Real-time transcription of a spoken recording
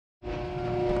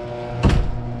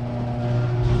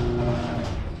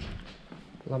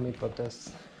Let me put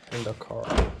this in the car.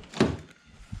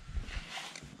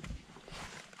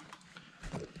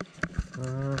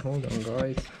 Hold on,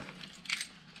 guys.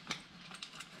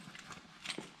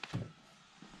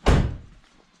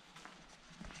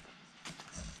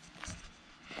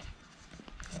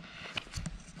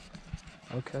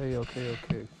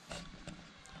 Okay.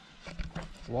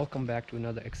 Welcome back to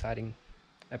another exciting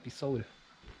episode.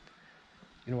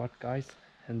 You know what, guys?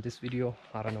 In this video,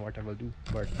 I don't know what I will do,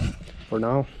 but for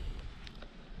now,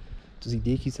 ਤੁਸੀਂ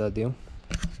ਦੇਖ ਹੀ ਸਕਦੇ ਹੋ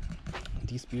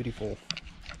these beautiful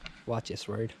watches,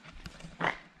 right?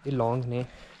 ਇਹ long ਨੇ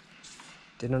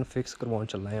ਤੇ ਇਹਨਾਂ ਨੂੰ fix ਕਰਵਾਉਣ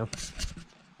ਚੱਲੇ ਆ,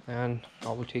 and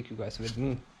I will take you guys with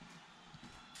me.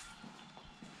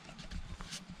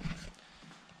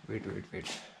 Wait,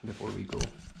 before we go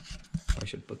I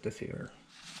should put this here.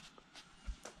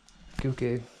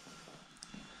 Okay.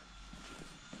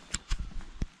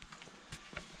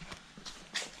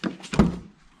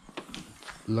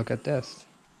 Look at this.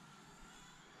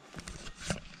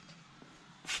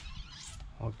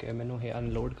 Okay, मैंने ये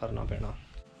अनलोड करना पैना.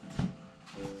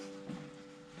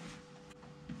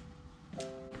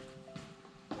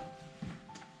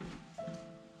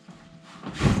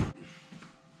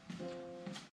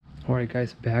 Alright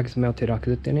guys, bags मैं उत्थे रख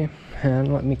देते ने,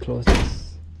 and let me close this.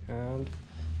 And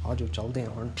आज चलते हैं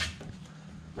हम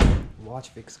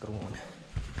watch fix करवाने.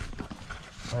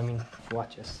 I mean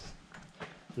watches,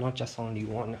 not just only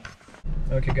one.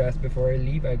 Okay guys, before I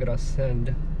leave I gotta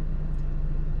send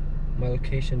my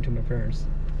location to my parents.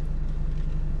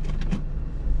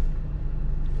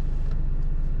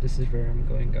 This is where I'm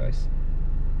going, guys.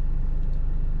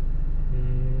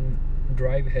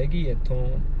 Drive हैगी इत्थों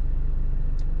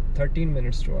 13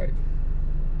 minutes drive.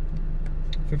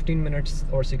 15 minutes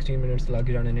or 16 minutes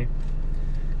लग जाने ने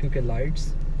क्योंकि lights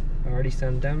I already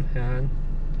sent them, and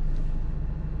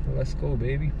let's go,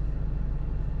 baby.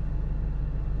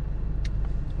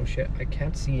 Oh shit, I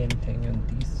can't see anything in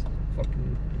these fucking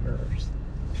mirrors.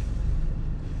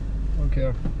 Okay.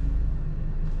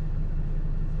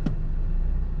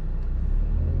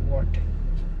 What?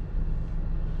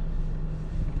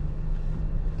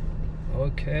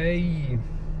 Okay.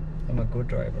 I'm a good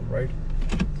driver, right?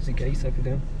 ਤੁਸੀਂ ਕਹਿ ਹੀ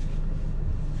ਸਕਦੇ ਹੋ.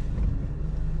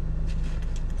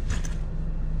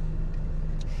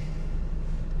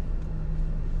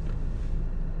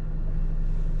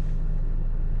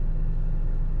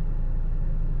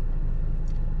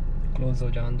 Close ho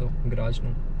jaan do garage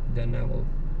nu, then I will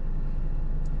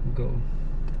go.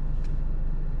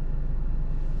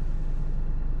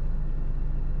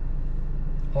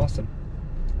 Awesome.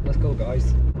 Let's go, guys.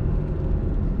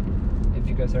 If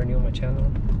you guys are new on my channel,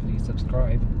 please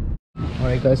subscribe.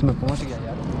 Alright guys, मैं पहुंच गया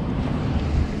यार.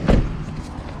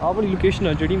 आप वाली लोकेशन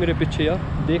है जी मेरे पीछे आ,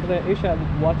 देख रहे हैं ये शायद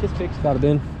वॉचेस फिक्स कर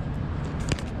दें.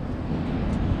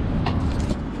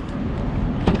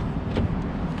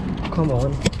 Come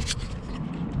on.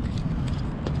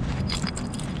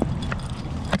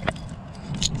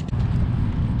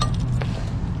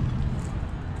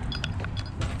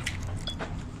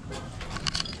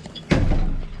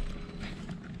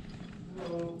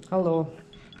 Hello.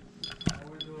 How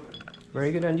are you doing?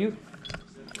 Very good, and you?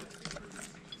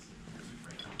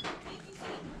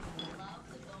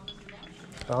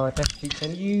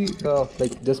 Can you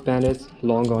like this band is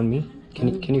long on me?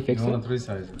 Can you fix it? On 3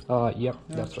 sizes. Yep,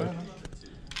 that's right.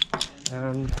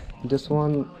 And this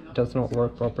one does not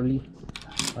work properly.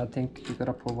 I think you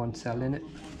gotta put one cell in it.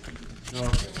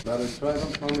 Okay. That is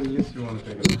right. How many use you want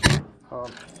to take it?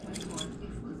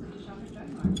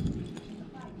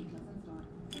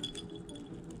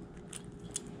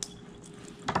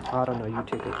 I don't know, you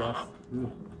take a guess.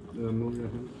 Move your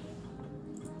hand.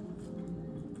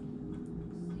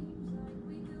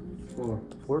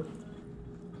 4.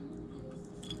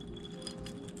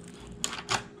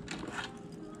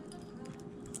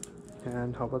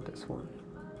 And how about this one?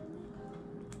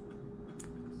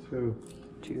 2,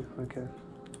 okay.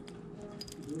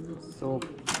 So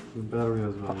the battery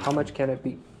as well. How much can it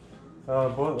be?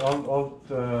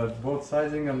 Both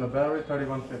sizing and the battery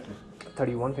 3150.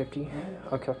 3150?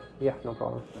 Okay, yeah, no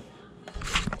problem.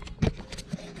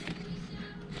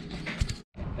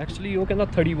 Actually वो कहना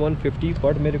 3150,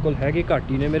 but मेरे कोल हैगे घट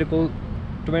ही ने, मेरे कोल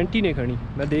 20 ने खणी.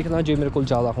 मैं देखना जे मेरे कोल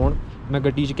ज़्यादा होण, मैं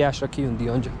गड्डी च कैश रखी हुंदी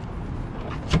उंज.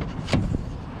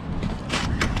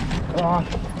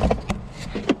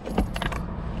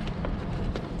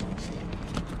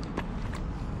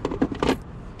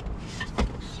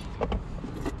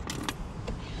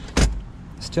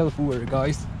 Still poor,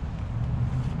 guys.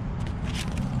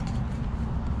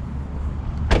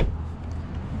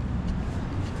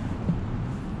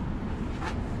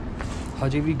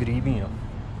 हजे भी गरीब ही हाँ.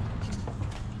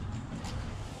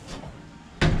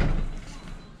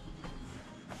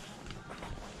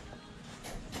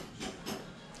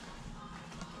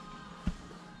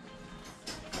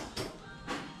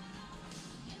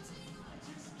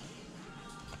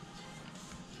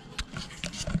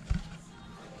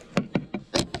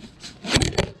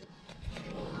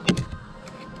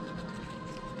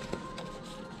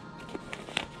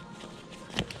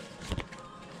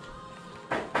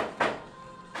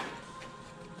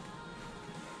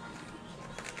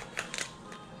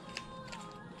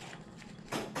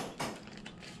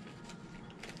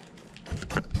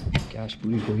 कैश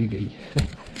पूरी हो ही गई।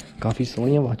 काफ़ी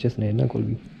सोहनियां वाचेस ने इन्हां कोल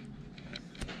भी।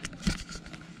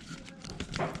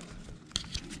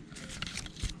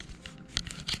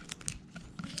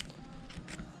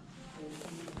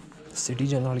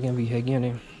 सिटीजन वालियां भी हैगियां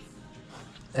ने,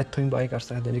 इत्थों ही बाय कर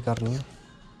सकते जी करनी है।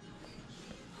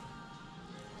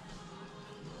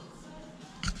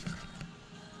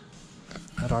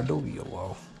 राडो भी है,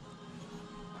 wow.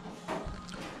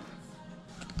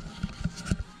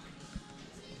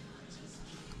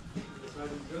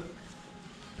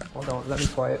 Hold on, let me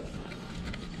try it.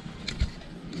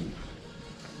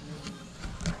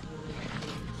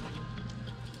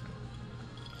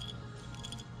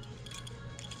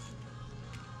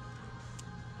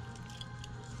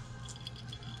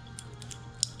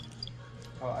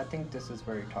 Oh, I think this is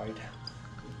very tight.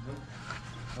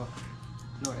 Oh,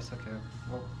 no, it's okay.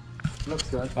 Well, looks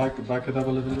good. Back it up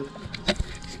a little bit.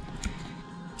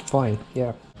 Fine,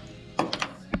 yeah.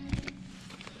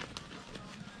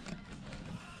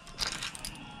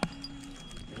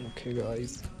 Okay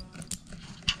guys,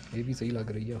 ये भी सही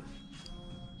लग रही है।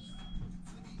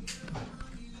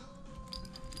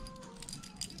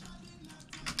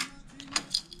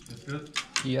 That's good?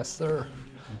 Yes sir,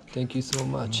 thank you so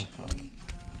much.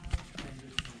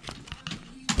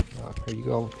 Here you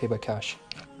go, pay by cash.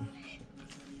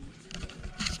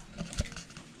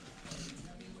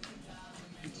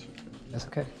 That's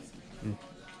okay.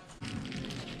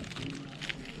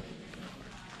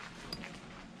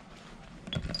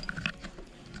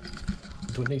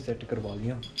 दोनों ही set करवा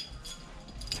लिया।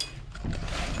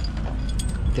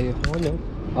 ते हुन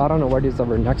I don't know what is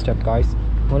our next step guys।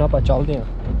 हुन आप चलते हैं।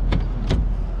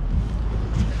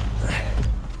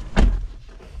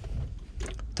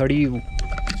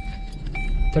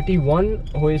 31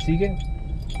 होए सीगे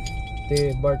ते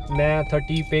बट मैं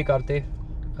 30 पे करते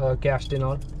कैश दे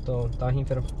नाल, तो ताही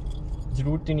फिर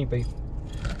जरूरत ही नहीं पई।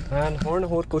 एंड हुन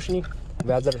होर कुछ नहीं। The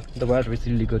weather is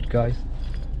really good guys.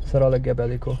 सरा लग गया पे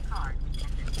देखो।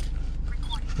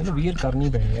 मैंने वियर करनी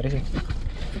पैनी यार ये।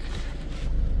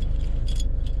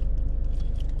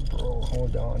 Bro,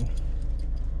 hold on.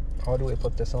 How do I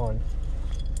put this on?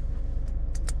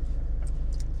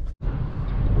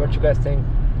 What you guys think?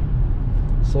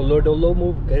 Solo dolo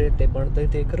move करे ते बनते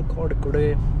थे रिकॉर्ड कुड़े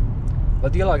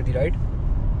बढ़िया लगती right?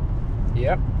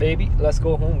 Yeah, baby, let's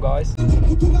go home guys.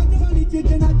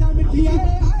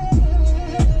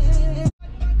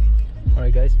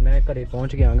 Alright guys, मैं घरे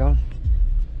पहुंच गया गा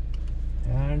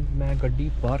एंड मैं गड्डी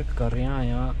पार्क कर रहा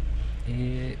आया।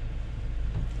 ये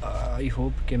आई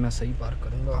होप कि मैं सही पार्क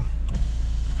करूँगा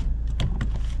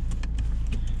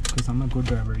because I'm a good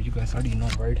driver, you guys already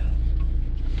know right?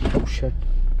 Oh shit.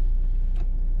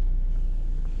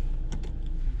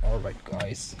 Alright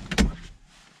guys,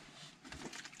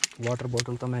 water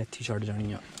बोतल तो मैं इत्थे छड़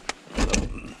जानी है।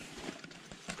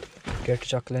 किट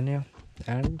चक लेने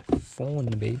एंड फोन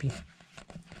बेबी।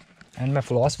 एंड मैं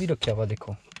फ्लॉस भी रखा वा,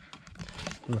 देखो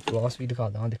मैं फ्लॉस भी दिखा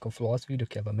दा, देखो फ्लॉस भी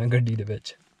रखा वा मैं गड्डी दे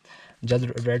विच।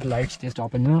 जब रेड लाइट्स ते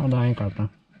स्टॉप होंदे ना उदा ऐ करदा।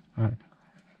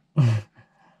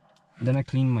 Then I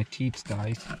clean my teeth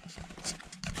guys.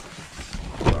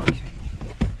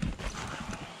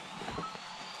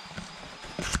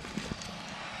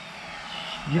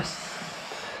 Yes.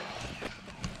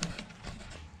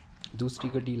 दूसरी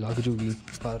गड्डी लग जूगी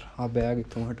पर हाँ बैग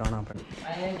इतों हटाना पैना।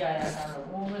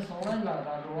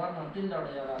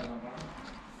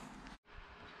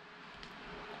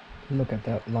 Look at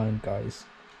that line guys,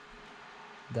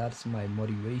 that's my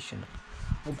motivation.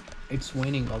 Oh, it's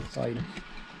raining outside.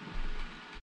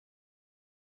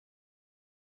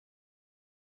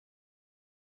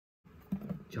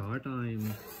 Char time.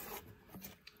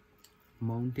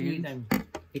 Mountains.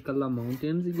 एक अल्लाह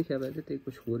mountains ही लिखा हुआ है ते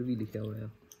कुछ और भी लिखा हुआ है।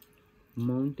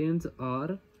 Mountains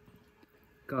are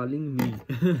calling me.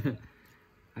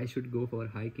 I should go for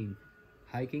hiking.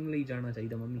 Hiking ਲਈ ਜਾਣਾ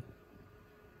ਚਾਹੀਦਾ ਮੰਮੀ।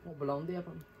 ਉਹ ਬੁਲਾਉਂਦੇ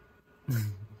ਆਪਾਂ ਨੂੰ।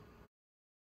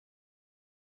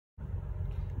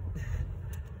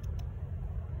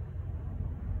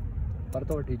 ਪਰ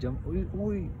ਤੁਹਾਡੀ ਜਮ ਓਏ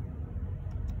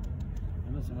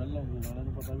ਇਹਨਾਂ ਸਮੈਲ ਆਉਂਦੀ ਨਾਲੇ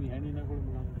ਨੂੰ ਪਤਾ ਵੀ ਹੈ ਨਹੀਂ ਇਹਨਾਂ ਕੋਲ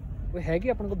ਬੁਲਾਉਂਦੇ। ਓਏ ਹੈਗੇ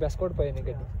ਆਪਣੇ ਕੋਲ ਬਿਸਕੁਟ ਪਏ ਨੇ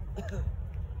ਗੱਡੀ।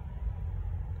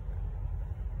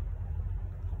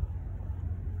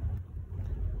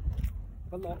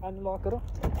 अनलॉक करो।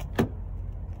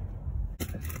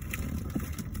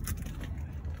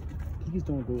 Please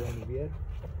don't go anywhere.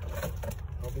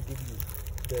 I'll be giving you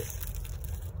this.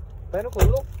 Pan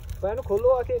खोलो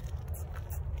आके।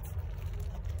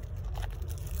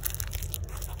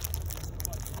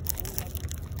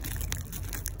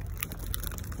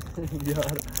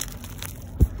 यार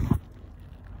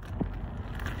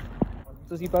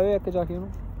ਤੁਸੀਂ ਪਾਵੇ ਇੱਕ ਜਾ ਕੇ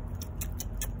ਉਹਨੂੰ।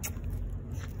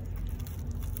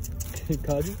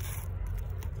 Kaji?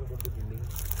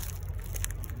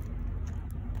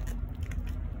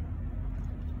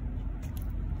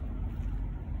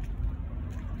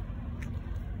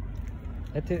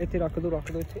 ਇੱਥੇ ਰੱਖ ਦੋ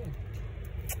ਇੱਥੇ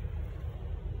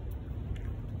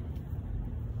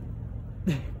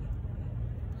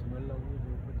ਸਮੈਲ ਆਉਂਦੀ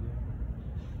ਜੋ ਭੱਜਿਆ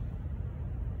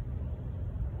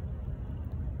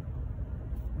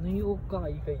ਨਹੀਂ ਉਹ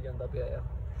ਘਾਈ ਖਾਈ ਜਾਂਦਾ ਪਿਆ ਆ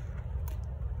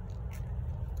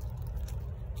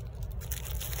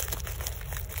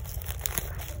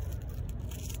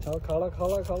ਚੱਲ ਖਾ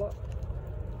ਲਾ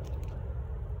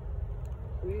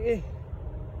ਓਏ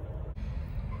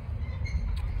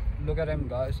Look at him,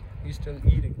 guys. He's still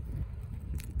eating.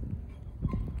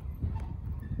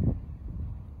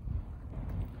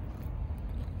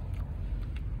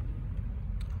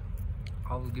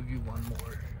 I will give you one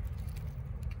more.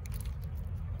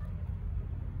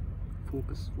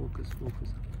 Focus.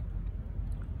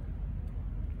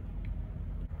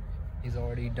 He's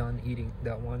already done eating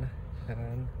that one,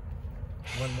 and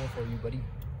one more for you, buddy.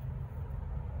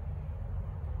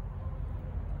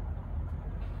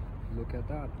 Look at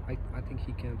that. I think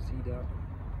he can't see that.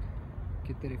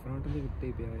 Get there front of the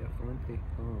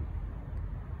front.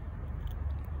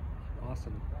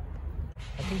 Awesome.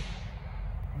 I think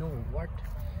no what?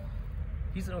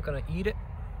 He's not gonna eat it.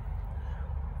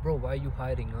 Bro, why are you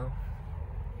hiding, huh?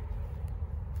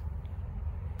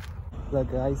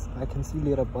 Look guys, I can see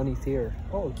little bunnies here.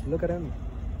 Oh, look at him.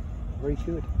 Very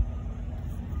cute.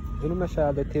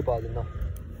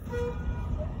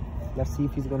 Let's see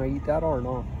if he's gonna eat that or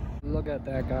not. Look at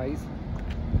that, guys.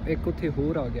 एक उत्थे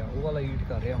होर आ गया वो वाला eat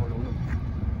कर रहा हुण ਉਹਨੂੰ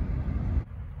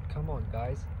Come on,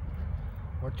 guys.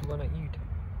 What you wanna eat?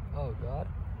 Oh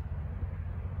God.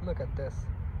 Look at this.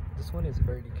 This one is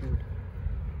very cute.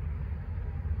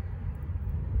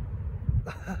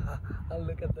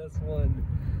 Look at this one.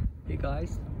 Hey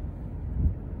guys.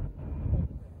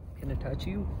 Can I touch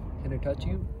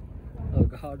you? Oh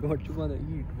God, what you wanna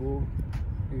eat? Whoa.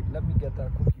 Wait, let me get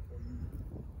that cookie.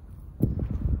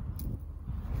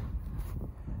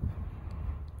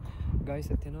 Guys,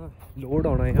 ਇੱਥੇ ਨਾ load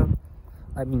ਆਉਣਾ ਆ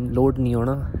I mean load ਨਹੀਂ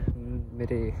ਆਉਣਾ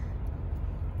ਮੇਰੇ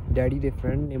daddy ਦੇ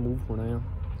friend ਨੇ move ਹੋਣਾ ਆ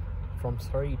from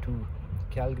Surrey to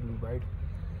Calgary, right?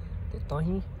 ਤੇ ਤਾਂ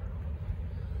ਹੀ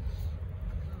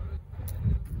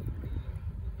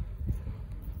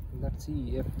let's see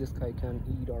if this guy can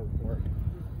eat or what.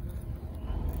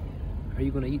 Are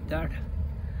you gonna eat that?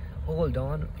 Hold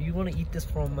on, you wanna eat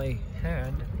this from my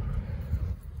hand?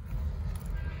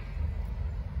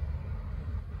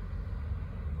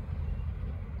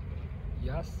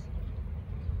 Yes,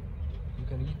 you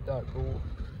can eat that, bro.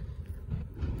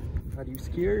 Are you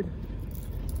scared?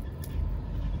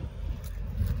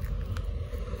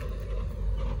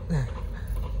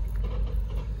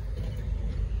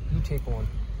 You take one.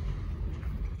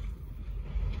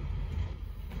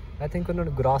 I think ਉਹਨਾਂ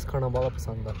ਨੂੰ grass ਖਾਣਾ ਬਹੁਤ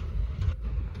ਪਸੰਦ ਆ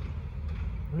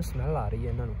ਉਹਨੂੰ smell ਆ ਰਹੀ ਹੈ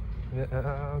ਇਹਨਾਂ ਨੂੰ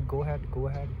go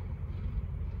ahead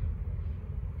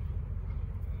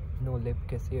no lip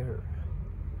kiss here.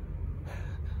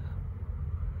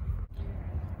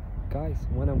 Guys,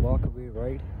 when I walk away,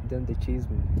 right, then they chase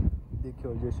me. They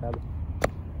kill your shadow.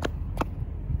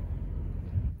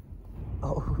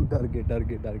 Oh, dar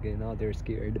gay. Now they're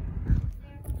scared.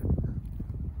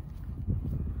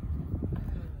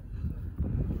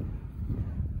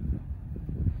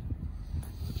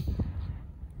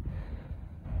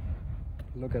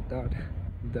 Look at that.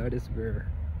 That is where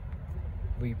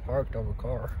we parked our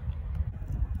car.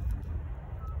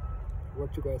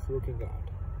 What you guys looking at?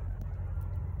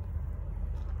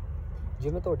 ਜੇ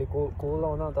ਮੈਂ ਤੁਹਾਡੇ ਕੋਲ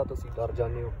ਆਉਣਾ ਤਾਂ ਤੁਸੀਂ ਡਰ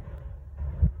ਜਾਂਦੇ ਹੋ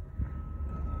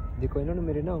ਦੇਖੋ ਇਹਨਾਂ ਨੂੰ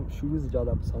ਮੇਰੇ ਨਾ ਸ਼ੂਜ਼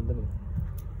ਜ਼ਿਆਦਾ ਪਸੰਦ ਨੇ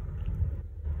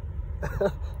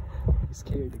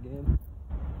scared again.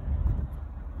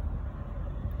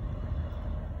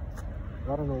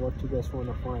 I don't know what you guys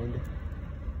want to find.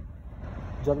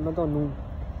 ਜਦ ਮੈਂ ਤੁਹਾਨੂੰ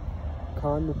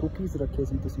ਖਾਣ ਨੂੰ ਕੁਕੀਜ਼ ਰੱਖੇ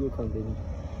ਸੀ ਤੁਸੀਂ ਉਹ ਖਾਂਦੇ ਨਹੀਂ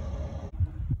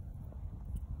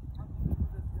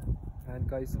ਐਂਡ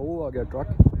ਗਾਇਸ ਉਹ ਆ ਗਿਆ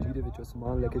ਟਰੱਕ ਜਿਹਦੇ ਵਿੱਚੋਂ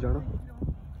ਸਮਾਨ ਲੈ ਕੇ ਜਾਣਾ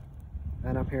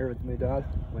And I'm here with my dad.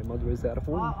 My mother is at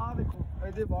home. देखो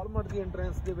ये Walmart की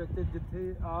एंट्रेंस के ਵਿੱਚ ਜਿੱਥੇ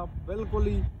आप बिल्कुल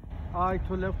ही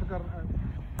ਇੱਥੋਂ ਲੈਫਟ ਕਰਨਾ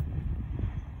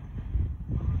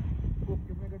ਉਹ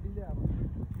ਕਿਵੇਂ ਗੱਡੀ ਲਿਆ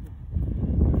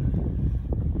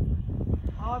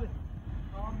ਆ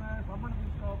ਮੈਂ ਸਾਹਮਣੇ ਦੀ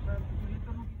ਸਟਾਪ ਹੈ ਤੁਸੀਂ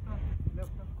ਇੱਧਰ ਨੂੰ ਕੀਤਾ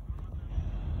ਲੈਫਟ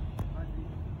ਹਾਂਜੀ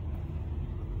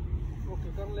ਓਕੇ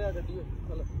ਕਰ ਲਿਆ ਗੱਡੀ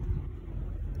ਚਲ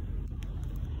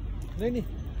ਨਹੀਂ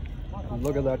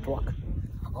Look at that truck.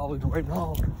 Oh, it's right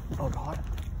now. Oh God.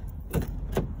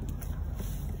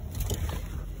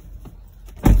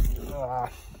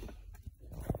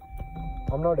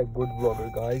 I'm not a good vlogger,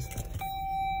 guys.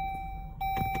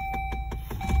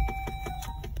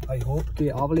 I hope कि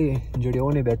आवले जेड़े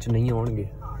होने बिच नहीं आउणगे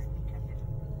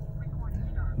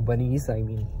बनीस I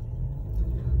mean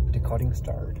recording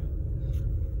start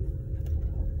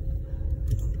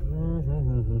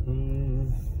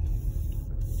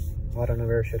I don't know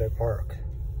where should I park.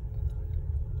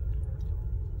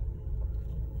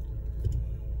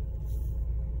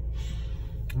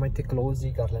 मैं इतने क्लोज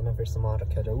ही कर लेना फिर सामान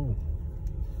रखा जाऊ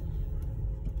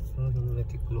मैं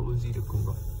इतने क्लोज ही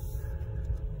रखूंगा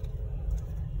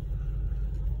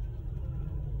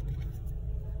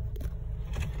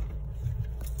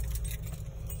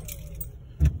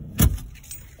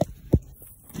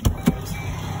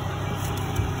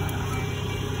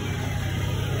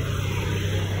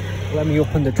Let me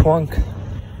open the trunk.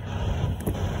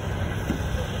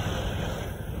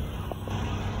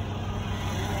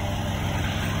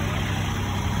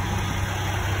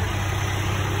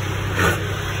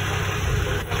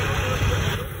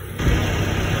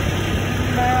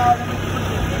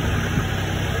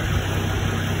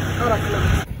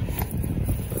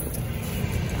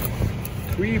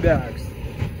 Three bags.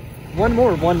 One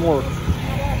more.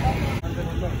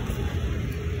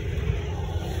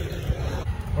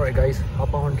 Alright guys,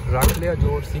 ਆਪਾਂ ਹੁਣ ਰੱਖ ਲਿਆ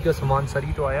ਜੋ ਸੀਗਾ ਸਮਾਨ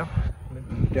ਸਰੀ ਤੋਂ ਆਇਆ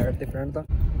ਡੈਡ ਦੇ ਫਰੈਂਡ ਦਾ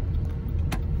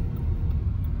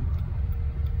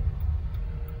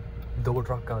 2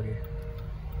 ਟਰੱਕ ਆ ਗਏ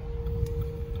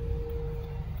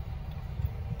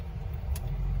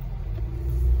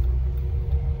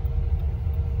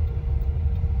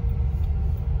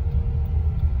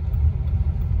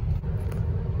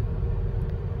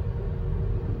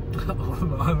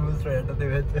ਆਲਮੋਸਟ ਰੈਡ ਦੇ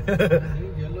ਵਿੱਚ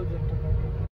yellow jacket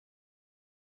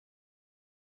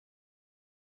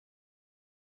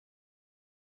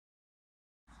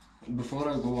Before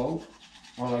I go out,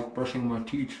 I like brushing my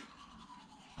teeth.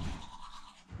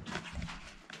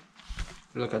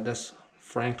 Look at this,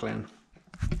 Franklin.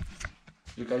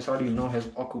 You guys already know his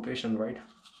occupation, right?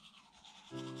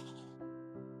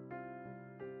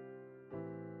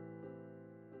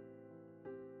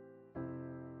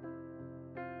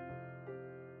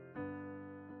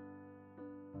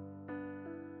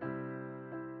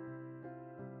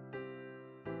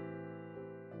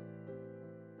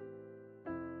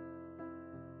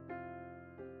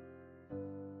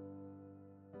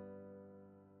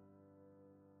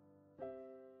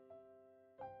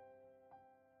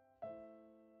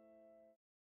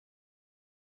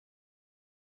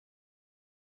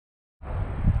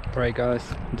 Alright guys,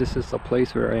 this is the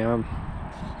place where I am.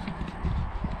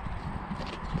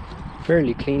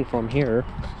 Fairly clean from here.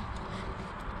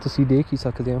 ਤੁਸੀਂ ਦੇਖ ਹੀ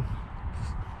ਸਕਦੇ ਹੋ.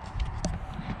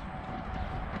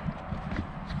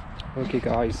 Okay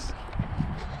guys,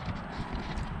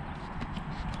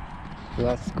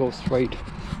 let's go straight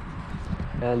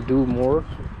and do more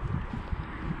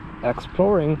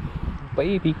exploring,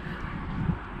 baby.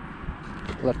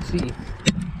 Let's see.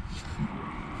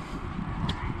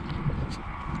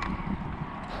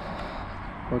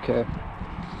 Okay,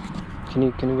 can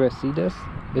you guys see this?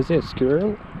 Is it a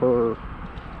squirrel or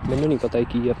ਮੈਨੂੰ ਨਹੀਂ ਪਤਾ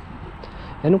ਕੀ ਹੈ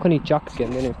ਇਹਨੂੰ ਖਨੀ ਚੱਕ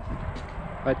ਕਹਿੰਦੇ ਨੇ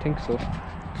I think so.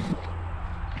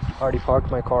 I already parked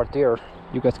my car there.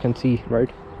 You guys can see,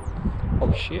 right?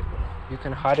 Oh shit, you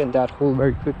can hide in that hole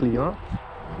very quickly, huh?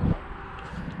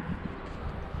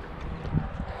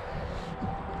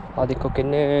 ਆ ਦੇਖੋ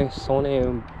ਕਿੰਨੇ ਸੋਹਣੇ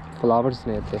flowers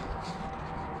ਨੇ ਇੱਥੇ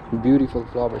beautiful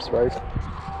flowers, right?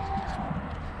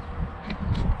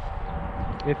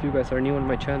 If you guys are new on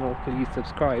my channel, please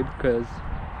subscribe because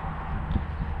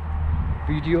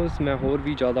videos मैं और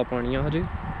भी ज़्यादा पानियाँ हजे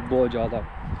बहुत ज़्यादा.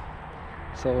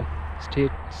 So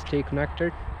stay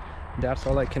connected. That's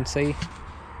all I can say.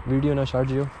 Video ना छड़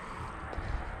जियो.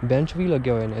 Bench भी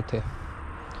लगे हुए ने इत्थे.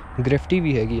 Graffiti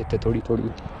भी हैगी इत्थे थोड़ी.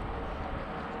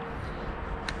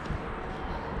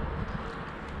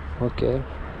 Okay.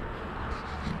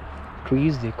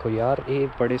 Trees देखो यार ये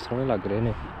बड़े सोहने लग रहे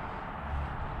ने.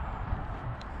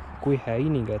 कोई है ही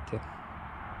नहीं गए थे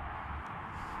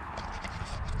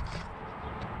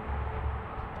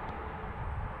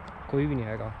कोई भी नहीं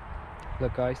आएगा.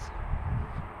 Look guys,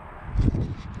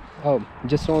 oh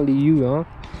just only you, huh?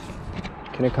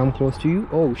 Can I come close to you?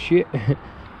 Oh shit.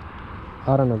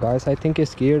 I don't know guys, I think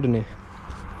it's scared me.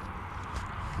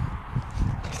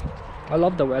 I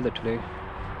love the weather today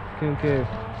क्योंकि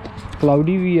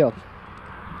cloudy भी है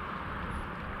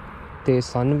ते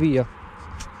sun भी है.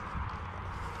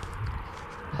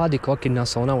 हाँ देखो कितना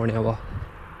सोहना बनया वा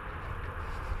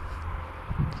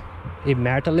ये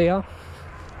मैटल है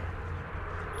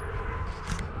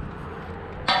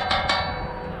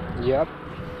yep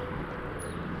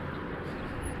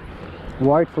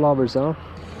white flowers हाँ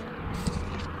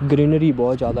ग्रीनरी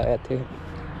बहुत ज़्यादा है इत्थे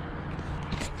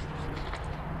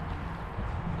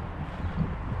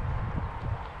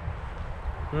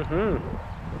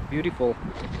beautiful.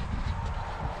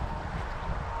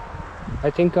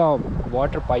 I think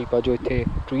water pipe है जो इतने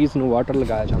ट्रीज में वाटर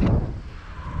लगाया जाता है।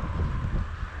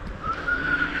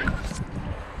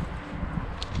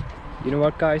 You know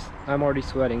what guys, I'm already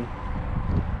sweating.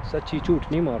 सच्ची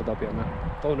झूठ नहीं मारता पिया मैं,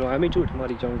 तो नो मैं झूठ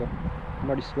मारी जाऊँगा। I'm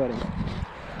already sweating.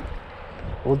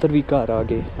 उधर भी घर आ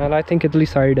गए एंड आई थिंक इधरली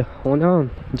साइड हो ना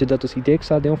जिदा तुसी देख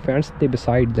सकते हो फेंस के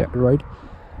बिसाइड दैट राइट,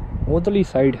 उधरली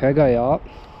साइड हैगा या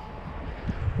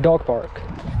dog park.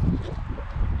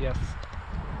 Yes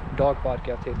dog park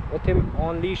है थे उत्थे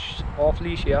ऑन लीश ऑफ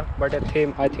लीश या बट इत्थे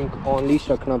आई थिंक ऑन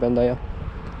लीश रखना पैंदा या।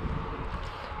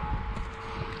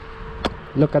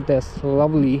 Look at this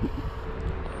lovely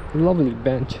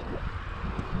bench.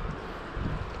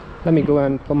 Let me go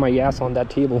and put my ass on that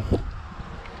table.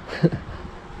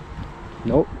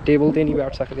 No, table ਤੇ ਨਹੀਂ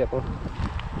ਬੈਠ ਸਕਦੇ ਆਪਾਂ।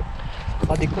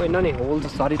 ਆ ਦੇਖੋ ਇਹਨਾਂ ਨੇ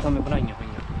ਹੋਲਸ ਸਾਰੀ ਤਾਂ ਮੈਂ ਬਣਾਈਆਂ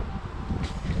ਹੋਈਆਂ।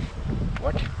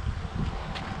 What?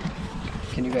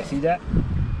 Can you guys see that?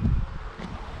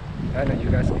 I know you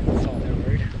guys saw that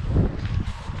word.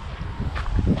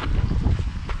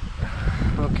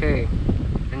 Okay,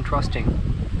 interesting.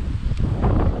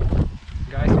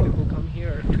 Guys, people come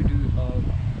here to do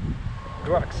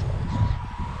drugs.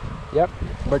 Yep,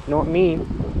 but not me.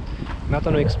 मैं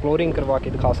तो exploring करवा के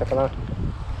दिखा सकता।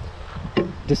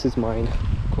 This is mine,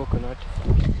 coconut.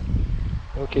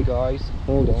 Okay guys,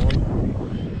 hold on.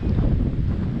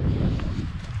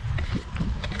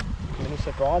 मैंने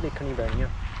straw देखनी पैनी है।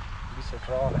 भी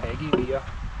straw हैगी भी है।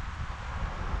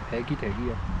 हैगी थेगी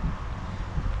है।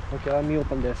 Okay, let me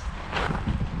open this.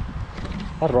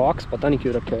 Rocks पता नहीं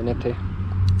क्यों रखे इन्हें थे।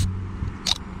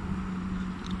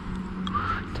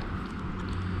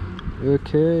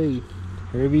 Okay,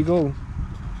 here we go.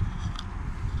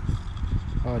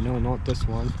 Oh no, not this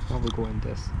one. I will go in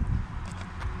this.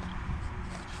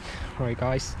 Alright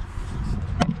guys,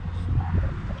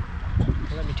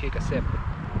 let me take a sip.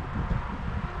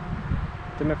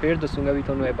 तो मैं फिर दसूँगा भी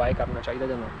तुहानू बाय करना चाहिए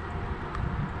जाना।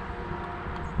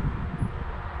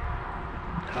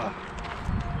 हाँ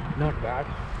not bad.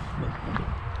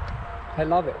 I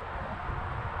love it.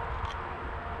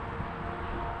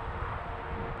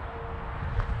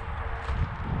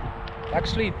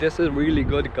 Actually this is really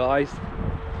good guys.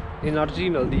 Energy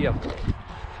मिलती है।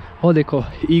 ओ देखो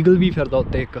ईगल भी फिरदा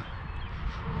उत्ते एक।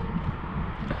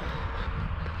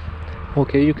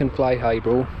 Okay, you can fly high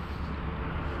bro.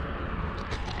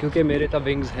 क्योंकि मेरे तो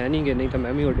विंग्स है नहीं गे, नहीं तो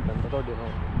मैं भी उड़ पैंदा तुहाडे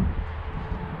नाल।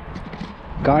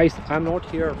 Guys, I'm not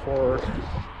here for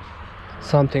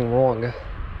something wrong,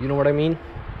 you know what I mean?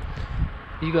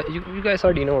 You guys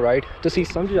already know right? तुसी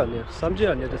समझ जाते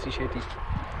हो तुसी छेती।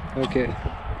 Okay,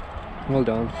 hold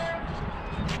on.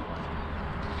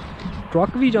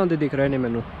 ट्रक भी जाते दिख रहे ने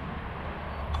मैनू।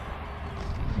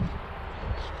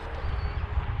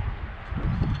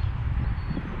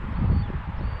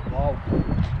 Wow.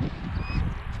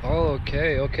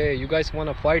 Okay, you guys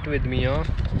wanna fight with me, huh?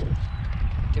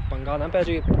 ते पंगा ना पै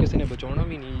जे, किसी ने बचाना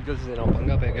भी नहीं, ईगल से ना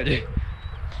पंगा पै गया जे।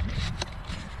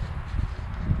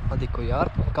 हाँ देखो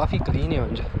यार काफ़ी क्लीन है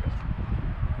उंज,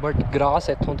 बट ग्रास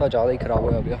इत्थों तो ज़्यादा ही खराब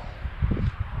होया पिया,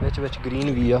 विच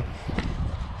ग्रीन भी आ।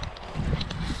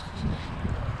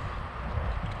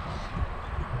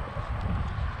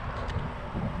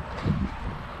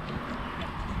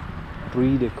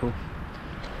 ट्री देखो,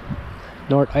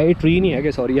 नॉट आई ट्री नहीं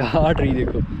है, सॉरी आ ट्री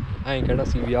देखो, ऐं कहना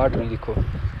सी भी आ ट्री देखो।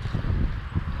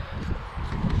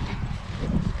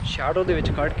 शैडो दे विच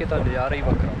खड़ के तो नज़ारा ही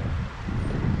वक्रा।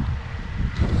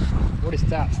 What is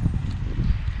that?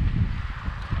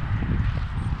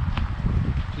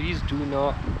 Please do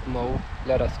not mow,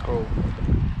 let us grow.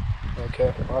 Okay,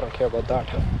 I don't care about that.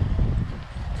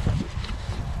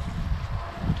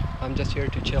 I'm just here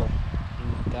to chill.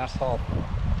 That's all.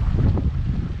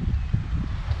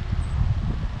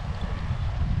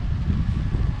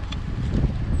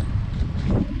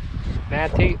 मैं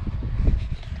थे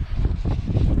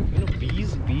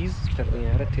बीज फिर रही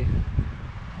हैं यार, इत्थे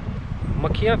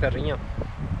मक्खियाँ फिर रही हैं।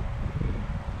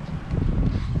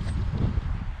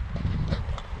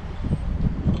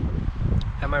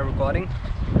 Am I recording?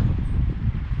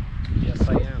 Yes,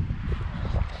 I am.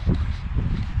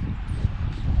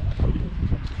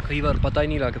 कई बार पता ही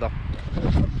नहीं लगता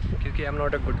क्योंकि I'm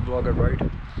not a good vlogger, right?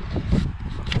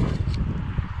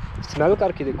 Smell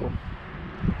करके देखो,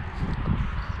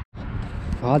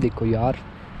 हाँ देखो यार,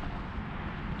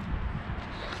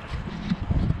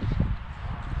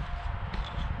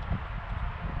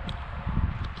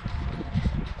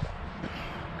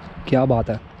 क्या बात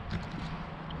है।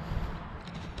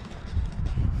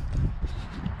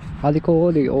 हाँ देखो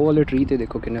वो वाले ट्री ते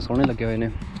देखो कितने सोहने लगे हुए ने।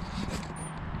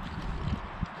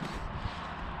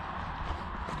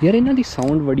 यार इन्हां दी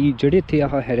साउंड बड़ी जेह्ड़े इत्थे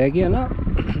आह रह गए ना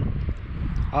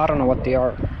I don't know what they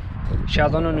are.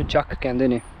 शायद उन्हां नूं चक कहंदे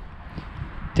ने.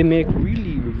 They make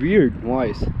really weird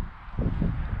noise.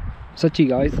 सच्ची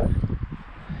guys.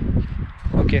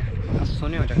 Okay,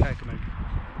 सुनियो चंगा एक minute.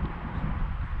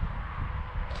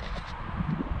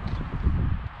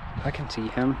 I can see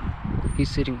him.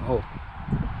 He's sitting. Oh,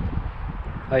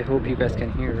 I hope you guys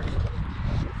can hear.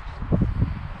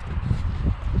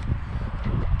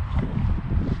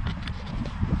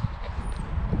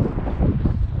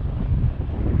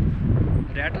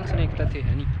 Rattlesnake तो थे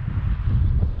है नहीं.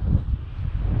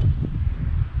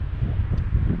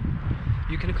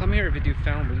 You can come here with your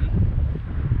family.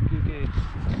 क्योंकि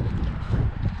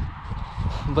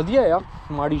वधिया या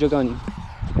माड़ी जगह नहीं.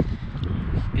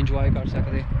 Enjoy कर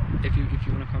सकते. If you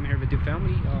wanna come here with your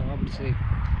family, I would say,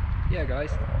 yeah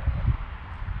guys.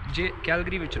 J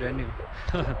Calgary विच रहने हो.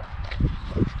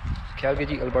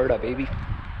 Calgary, Alberta, baby.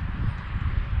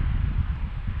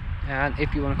 And if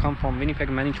you want to come from Winnipeg,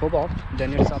 Manitoba,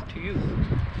 then it's up to you.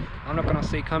 I'm not gonna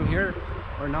say come here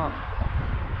or not.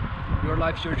 Your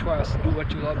life's your choice. Do what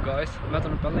you love, guys. मैं तो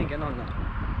पहले ही कहना ना.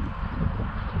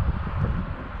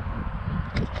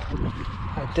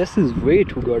 This is way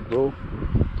too good, bro.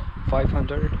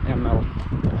 500 ml.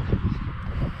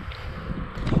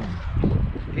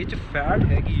 It's fat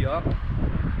हैगी यार.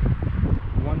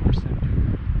 1%.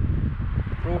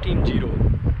 Protein 0.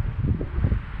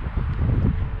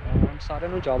 सारे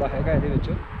नू ज़्यादा हैगा ਇਹਦੇ ਵਿੱਚ.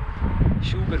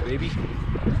 Sugar baby.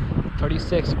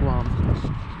 36 ग्राम.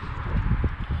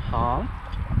 हाँ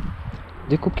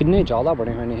देखो किन्ने ज़्यादा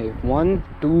बने हैं ये. 1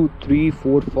 2 3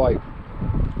 4 5.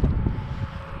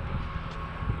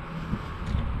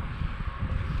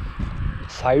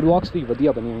 साइड वॉक्स भी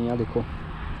वधिया बने हुए हैं देखो.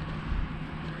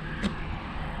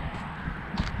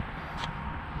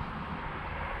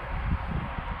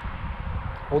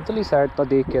 उधरली साइड तो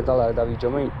देख के तो लगता भी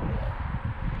जमा ही.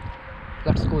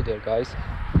 Let's go there guys.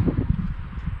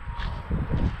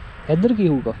 इधर की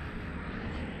होगा.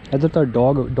 इधर तो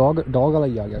डॉग वाला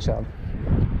ही आ गया शायद.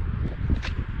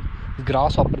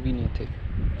 ग्रास हॉपर भी नहीं थे.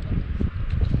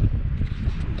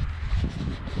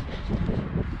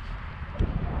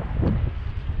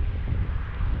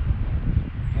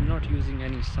 I'm not using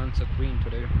any sunscreen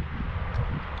today.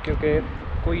 क्योंकि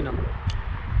कोई ना.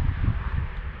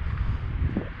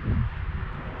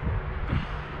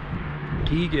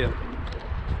 ठीक है.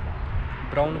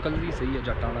 ब्राउन कलर ही सही है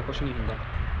जट्टा वाला. कुछ नहीं होता.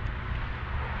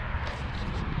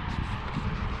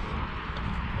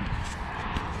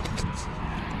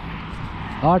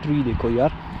 आ ट्री देखो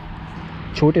यार.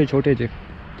 छोटे छोटे जे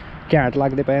घैंट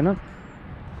लगते पे ना.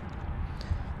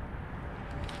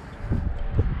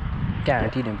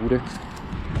 घैंट ही ने पूरे.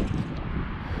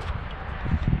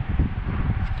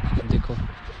 देखो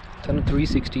तेन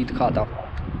 360 दिखाता.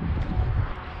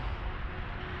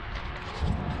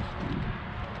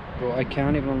 Bro, I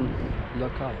can't even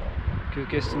look up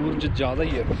क्योंकि सूरज ज़्यादा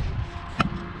ही है.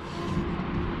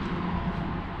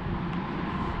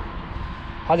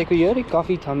 हाँ देखो यार ये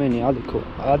काफ़ी था. मैंने आ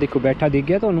देखो बैठा दिख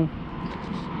गया तो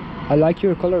I like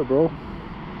your color bro.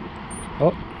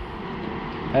 Oh,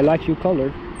 I like your color.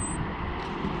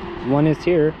 One is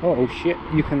here. Oh shit,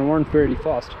 you can run fairly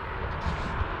fast.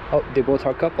 Oh, they both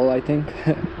are couple I think.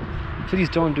 Please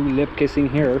don't do lip kissing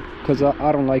here because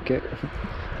I don't like it.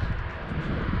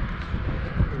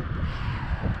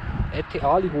 ਇੱਥੇ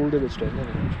ਆਲ ਹੀ hole ਦੇ ਵਿੱਚ ਰਹਿੰਦੇ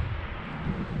ਨੇ.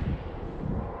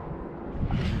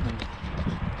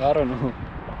 I don't know.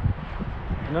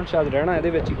 ਇਹਨਾਂ ਨੂੰ ਸ਼ਾਇਦ ਰਹਿਣਾ ਇਹਦੇ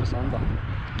ਵਿੱਚ ਹੀ ਪਸੰਦ ਆ.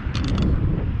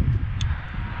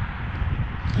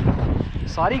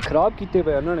 ਸਾਰੀ ਖਰਾਬ ਕੀਤੇ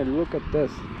ਪਏ ਉਹਨਾਂ ਨੇ. Look at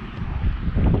this.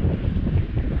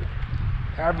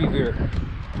 Everywhere.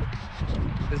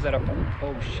 Is that a...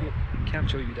 Oh shit. Can't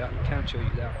show you that. Can't show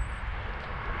you that.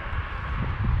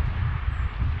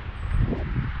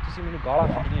 ਤੁਸੀਂ ਮੈਨੂੰ ਗਾਲਾਂ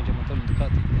ਕੱਢਣੀਆਂ ਜੇ ਮੈਂ ਤੁਹਾਨੂੰ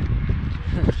ਦਿਖਾਤੀ.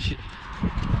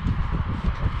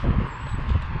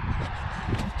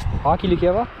 हाँ की लिखा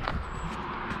हुआ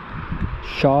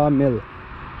शामिल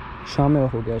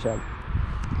हो गया शायद.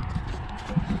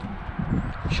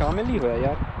 शामिल ही हुआ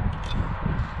यार.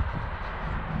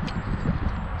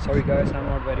 Sorry guys, I'm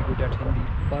not very good at Hindi,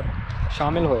 but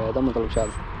शामिल होया था मतलब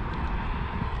शायद.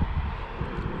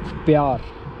 प्यार.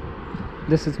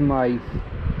 This is my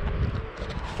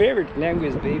favorite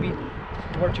language, baby.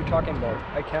 What you talking about?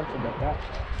 I can't forget that.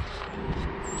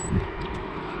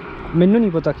 मैनू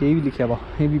नहीं पता कि ये भी लिखा हुआ.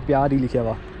 ये भी प्यार ही लिखा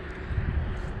हुआ.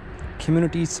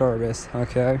 Community service.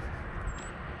 Okay.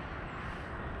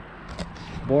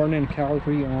 Born in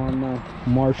Calgary on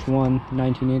March 1,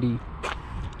 1980.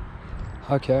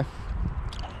 Okay.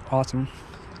 Awesome.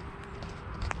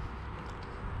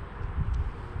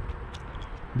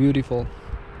 Beautiful.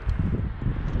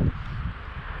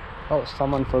 Oh,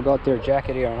 someone forgot their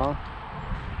jacket here, huh?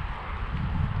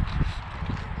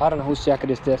 I don't know whose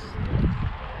jacket is this.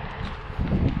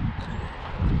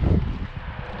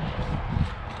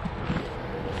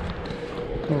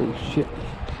 Oh shit.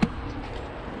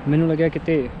 मैंने लगा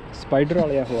किते स्पाइडर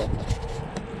वाला हुआ.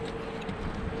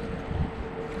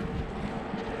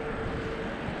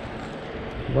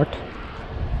 What?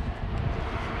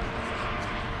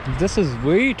 This is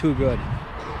way too good.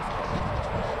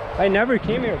 I never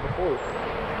came here before.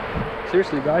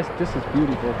 Seriously guys, this is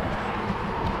beautiful.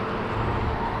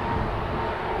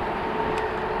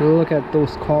 Look at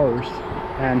those cars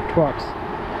and trucks.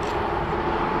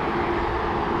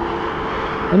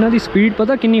 उन्हां दी speed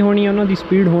पता कितनी होनी है? उन्हां दी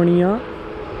स्पीड होनी है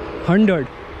 100.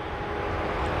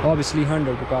 Obviously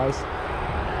 100 guys.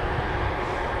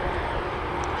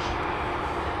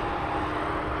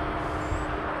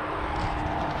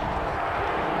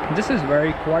 This is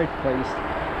very quiet place.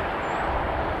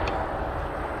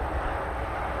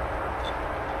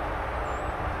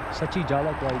 Sachi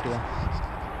jala quiet hai.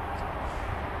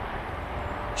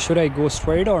 Should I go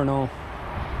straight or no?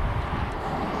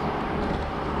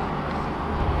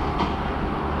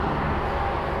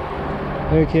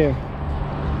 Okay.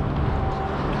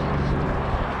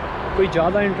 कोई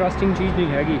ज़्यादा इंटरेस्टिंग चीज़ नहीं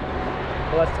हैगी.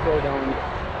 Let's go down.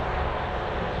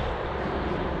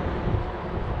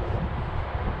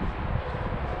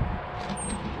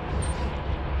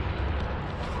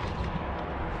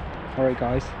 Alright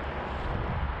guys,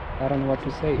 I don't know what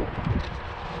to say.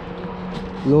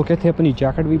 लोग कहते अपनी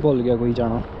jacket भी भूल गया कोई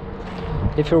जाना.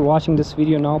 If you're watching this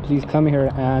video now, please come here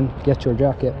and get your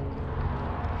jacket,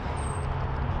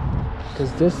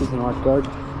 because this is not good.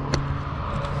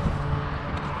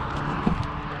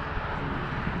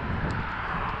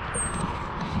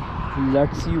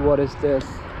 Let's see what is this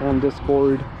on this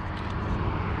board.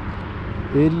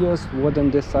 Areas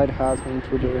within this site has been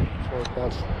Twitter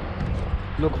forecast.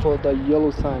 Look for the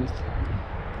yellow signs.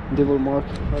 They will mark.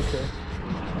 Okay,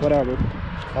 whatever.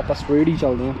 Wapas ready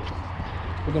chalde hain.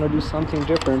 We're gonna do something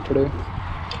different today.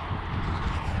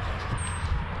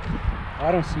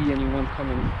 I don't see anyone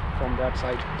coming from that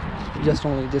side. Just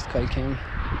only this guy came.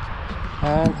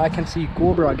 And I can see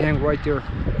Cobra gang right there.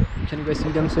 Can you guys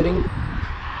see them sitting?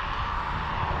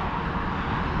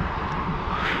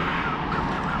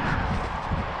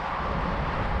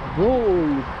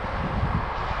 Whoa!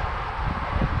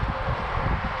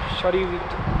 Shutty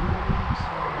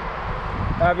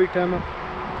every time.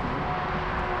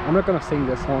 I'm not gonna sing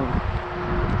this song.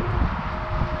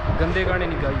 Gande gaane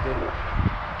nahi gai de.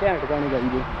 Can't gaane gai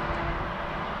de.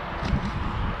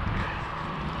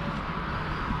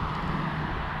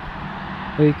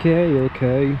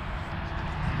 Okay.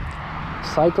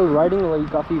 Cycle riding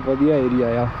like काफी बढ़िया area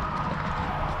है.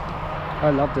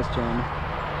 I love this jam.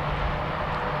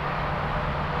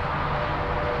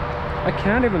 I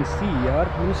can't even see yaar.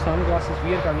 Mujhe sunglasses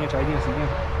wear karniyan chahidiyan siyan.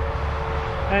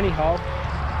 Anyhow,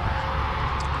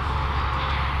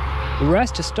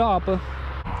 rest stop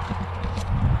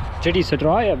ਜਿਹੜੀ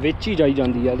straw ਆ ਵਿੱਚ ਹੀ ਜਾਈ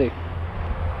ਜਾਂਦੀ ਆ ਇਹਦੇ.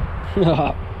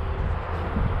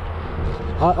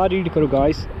 ਆ ਰੀਡ ਕਰੋ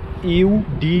guys.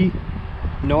 UD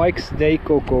Noix de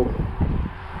Coco.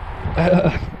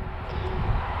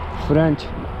 French.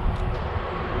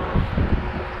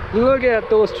 Look at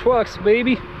those trucks,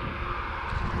 baby.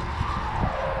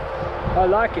 I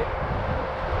like it.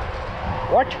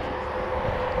 What?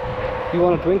 You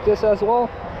want to drink this as well?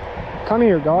 Come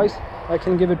here guys, I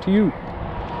can give it to you.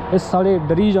 It's सारे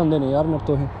डरी जाते हैं यार मेरे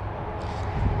तो है.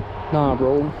 Nah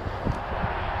bro.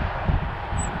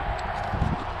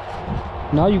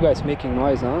 Now you guys making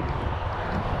noise, huh?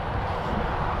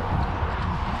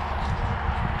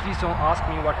 Please don't ask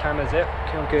me what time is it,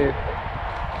 क्योंकि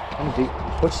हम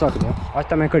पूछ सकते हैं. आज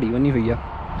तक मैं घड़ी बनी हुई है.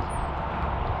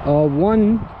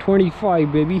 1:25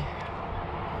 baby.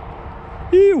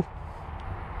 Ew.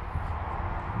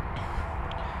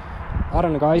 I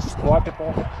don't know guys, why people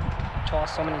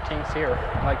toss so many things here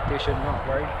like they should not,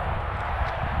 right?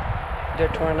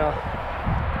 They're trying to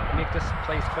make this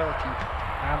place filthy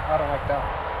and I don't like that.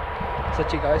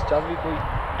 Sachi guys, jab bhi koi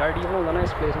dirty hoga na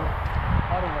is place mein,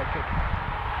 I don't like it.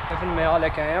 Even मैं आ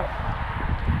लेके आया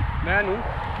मैं नू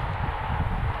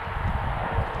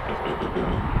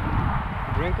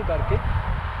drink करके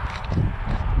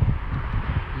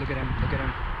look at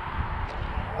him.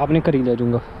 आपने घर ही ले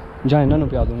जाऊंगा ਜਾਂ ਇਹਨਾਂ ਨੂੰ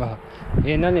ਪਿਆ ਦੂੰਗਾ.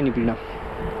 ਇਹਨਾਂ ਨੇ ਨਹੀਂ ਪੀਣਾ.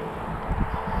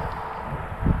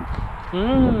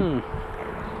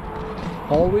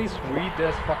 Always read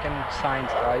this fucking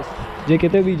signs guys. ਜੇ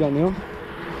ਕਿਤੇ ਵੀ ਜਾਂਦੇ ਹੋ,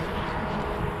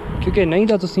 ਕਿਉਂਕਿ ਨਹੀਂ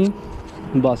ਤਾਂ ਤੁਸੀਂ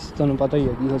ਬਸ ਤੁਹਾਨੂੰ ਪਤਾ ਹੀ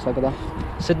ਹੈ ਕੀ ਹੋ ਸਕਦਾ.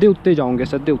 ਸਿੱਧੇ ਉੱਤੇ ਜਾਓਗੇ,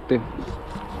 ਸਿੱਧੇ ਉੱਤੇ.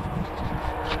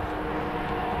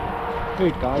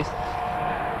 Wait guys,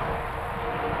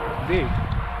 वेट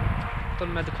तो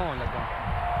मैं दिखाने लगा।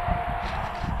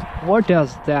 What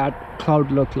does that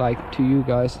cloud look like to you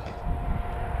guys?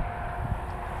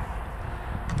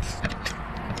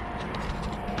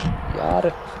 यार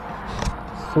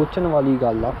सोचने वाली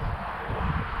गल आ,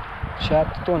 शायद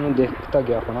तुहानू दिखता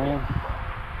गया होना है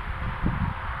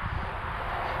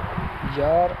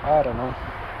यार। आ रहा ना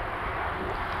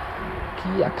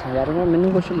की आखा यार,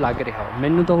 मैनू कुछ लग रहा,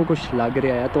 मैनू तो कुछ लग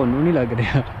रहा है, तुहानू नहीं लग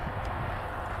रहा।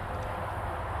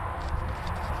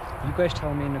 You guys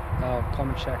tell me in the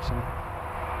comment section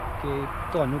कि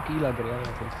तुहानू की लग रहा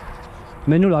है।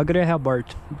 मैनू लग रहा है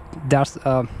but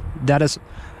that is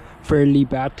fairly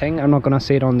bad thing. I'm not gonna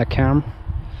say it on the cam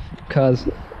because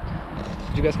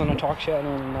you guys gonna talk shit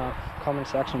in the comment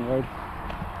section, right?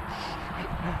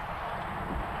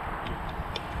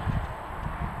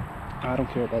 I don't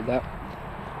care about that.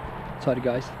 Sorry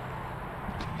guys.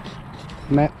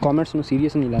 मैं comments ਨੂੰ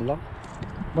serious नहीं लेंदा,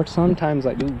 but sometimes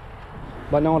I do,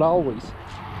 but not always.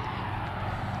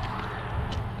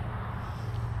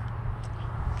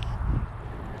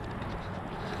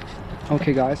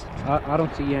 Okay guys, I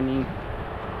don't see any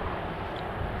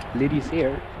ladies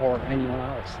here or anyone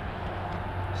else,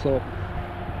 so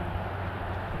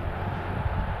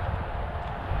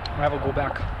I will go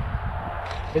back.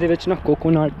 ਇਹਦੇ ਵਿੱਚ ਨਾ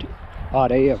coconut ਆ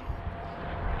ਰਹੇ ਆ,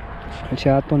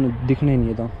 शायद ਤੁਹਾਨੂੰ दिखने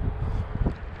नहीं था।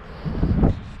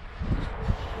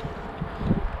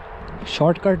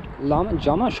 शॉर्टकट लावा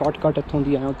जावा, शॉर्टकट इत्थों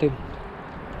दी आया उत्थे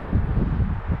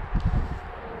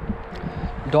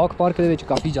डॉग पार्क दे विच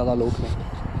काफ़ी ज़्यादा लोग ने।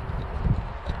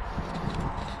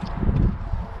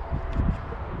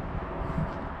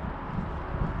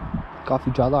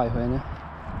 काफ़ी ज़्यादा आए हुए हैं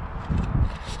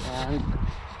एंड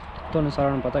तुहानू सारा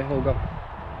पता ही होगा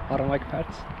I don't like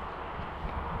pets.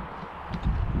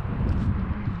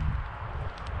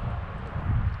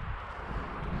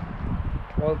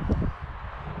 Well,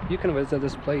 you can visit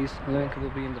this place. Link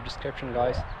will be in the description,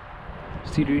 guys.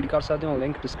 See, read कर सकते हो,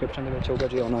 link description ਦੇ ਵਿੱਚ ਹੋਗਾ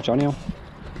ਜੇ ਆਉਣਾ ਚਾਹੁੰਦੇ ਹੋ।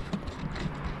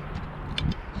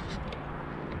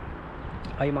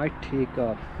 I might take a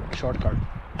shortcut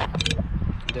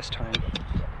this time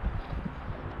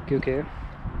क्योंकि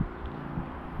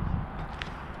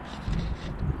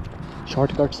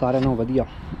शॉर्टकट सारे नालों वधिया।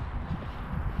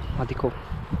 आ देखो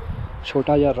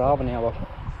छोटा जिहा राह बनया वा।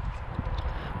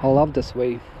 I love this way.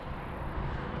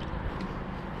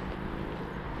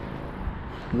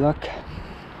 Look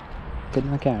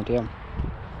कितना घैंट है।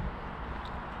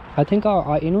 I think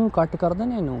इनू कट कर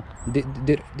देने इनू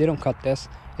they don't cut this.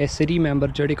 ਇਹ ਸਿਟੀ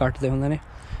ਮੈਂਬਰ ਜਿਹੜੇ ਕੱਟਦੇ ਹੁੰਦੇ ਨੇ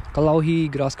ਕੱਲਾ ਉਹੀ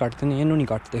ਗ੍ਰਾਸ ਕੱਟਦੇ ਨੇ, ਇਹਨੂੰ ਨਹੀਂ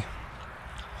ਕੱਟਦੇ।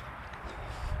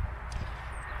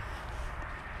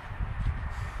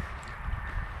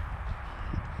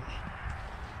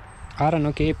 I don't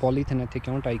know कि ਇਹ ਪੋਲੀਥੀਨ ਇੱਥੇ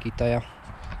ਕਿਉਂ ਟਾਈ ਕੀਤਾ ਆ।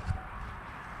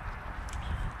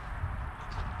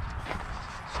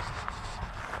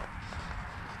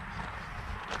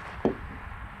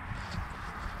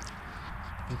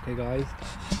 Okay guys,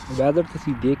 ਵੈਦਰ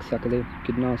ਤੁਸੀਂ ਦੇਖ ਸਕਦੇ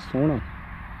ਕਿੰਨਾ ਸੋਹਣਾ,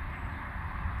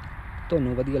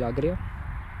 ਤੁਹਾਨੂੰ ਵਧੀਆ ਲੱਗ ਰਿਹਾ,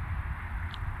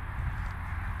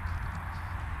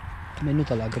 ਮੈਨੂੰ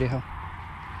ਤਾਂ ਲੱਗ ਰਿਹਾ।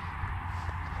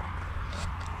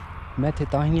 मैं ਇੱਥੇ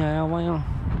ਤਾਂ ਹੀ ਆਇਆ हुआ हाँ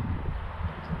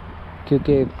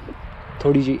क्योंकि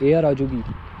थोड़ी जी एयर आ जाएगी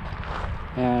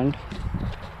एंड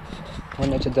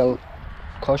होने से दिल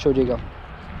खुश हो जाएगा।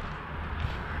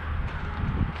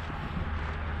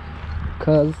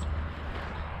 cause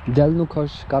दिल नूं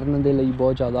खुश करने दे लई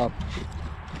बहुत ज़्यादा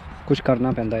कुछ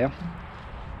करना पैंदा है।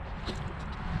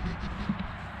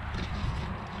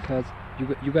 cause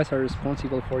you guys are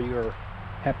responsible for your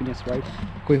happiness, right?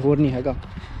 कोई होर नहीं हैगा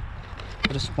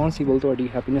responsible तुहाडी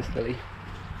happiness दे लई।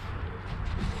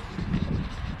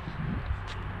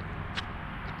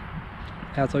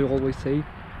 As I always say,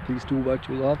 please do what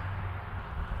you love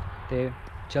ते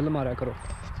चल मारा करो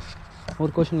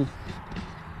और कुछ नहीं।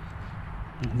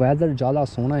 वैदर ज़्यादा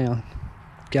सोहना है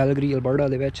Calgary Alberta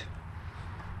they which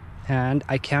and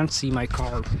I can't see my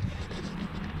car.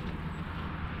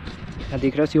 मैं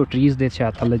देख रहा सी वो ट्रीज दे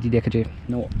शायद थल्ले दी दिख जे।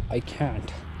 No, I can't.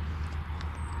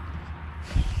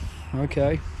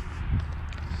 Okay.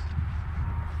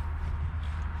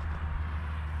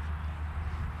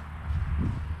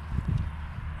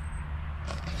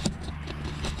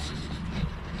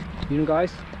 You know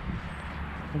guys,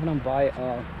 I'm gonna buy a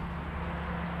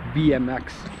BMX,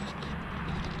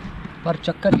 पर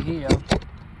चक्कर यही है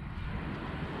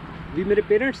भी मेरे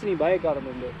पेरेंट्स नहीं बाय कर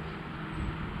देंगे।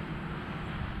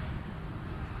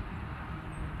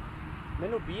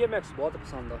 मैनू BMX बहुत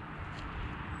पसंद है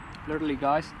लिटरली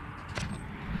गाइस।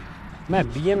 मैं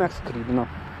BMX खरीदना,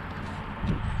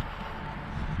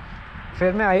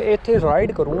 फिर मैं इत्थे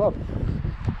राइड करूँगा,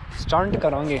 स्टंट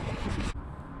करांगे।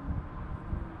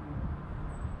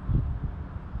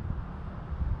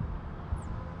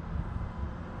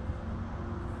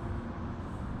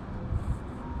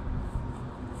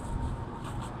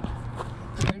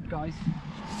 guys,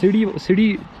 city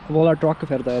वाला truck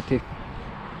फिरदा है इत्थे.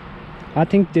 I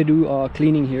think they do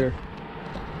cleaning here.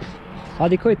 आ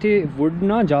देखो इत्थे wood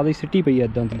ना ज़्यादा सिटी पई है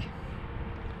इदां दी,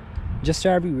 just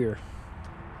everywhere,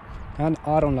 and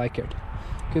I don't like it.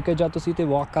 क्योंकि जब तुसीं इत्थे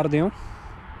walk करदे हो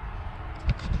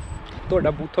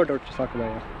ਤੁਹਾਡਾ ਬੂਥਾ ਟੁੱਟ ਸਕਦਾ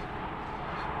ਹੈ.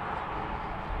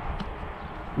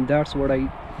 That's what I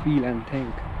feel and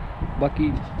think. ਬਾਕੀ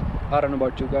I don't know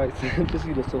about you guys.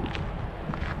 ਤੁਸੀਂ ਦੱਸੋ.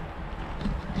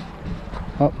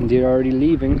 Oh, they're already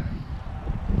leaving.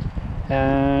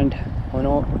 And oh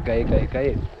no, gay.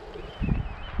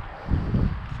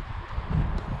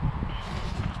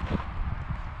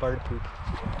 Bird poop.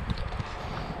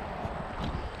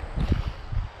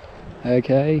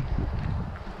 Okay.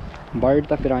 Bird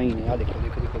ਤਾਂ ਫਿਰ ਆਈ ਨੇ. ਆ ਦੇਖੋ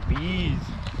bees.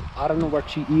 I don't know what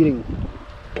she eating.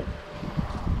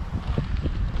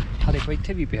 ਆ ਦੇਖੋ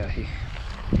ਇੱਥੇ ਵੀ ਪਿਆ ਇਹ.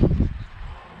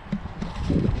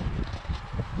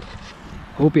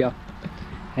 ਹੋ ਪਿਆ.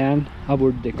 And a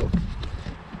wood देखो.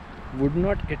 Would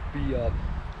not it be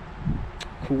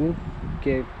cool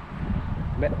कि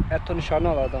मैं इत्थों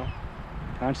निशाना लादा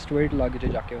and straight लग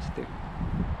जाके उसते.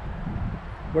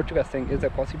 What do you guys think? Is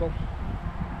that possible?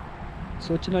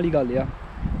 सोचने वाली गल है.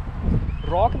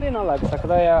 Rock दे ना लग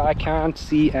सकता है. I can't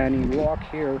see any rock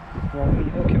here.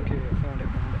 Okay, found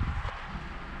it.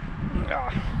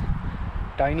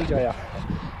 Tiny जाया.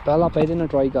 पहला पहले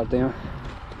ना ट्राई करते हैं.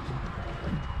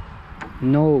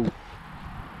 No,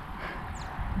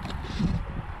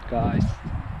 guys.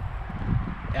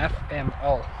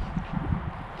 FML.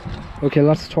 Okay,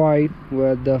 let's try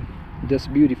with this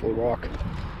beautiful rock.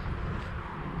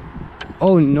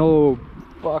 Oh no,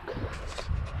 fuck.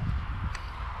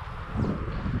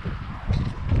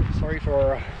 Sorry for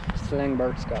slang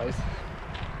birds, guys.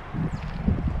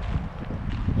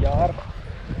 यार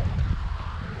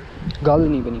गल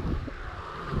नहीं बनी.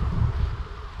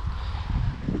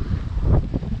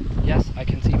 Yes, I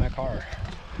can see my car.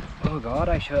 Oh god,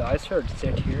 I should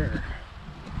sit here.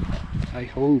 I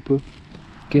hope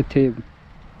कि थे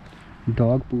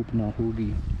dog poop ना होगी.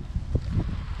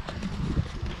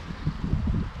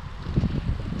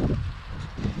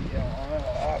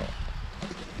 यार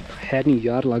है नहीं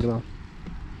यार लगदा.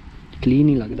 क्लीन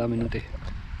ही लगदा मैनू ते.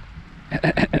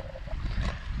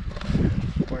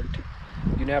 But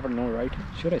you never know, right?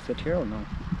 Should I sit here or no?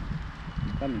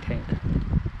 Let me think.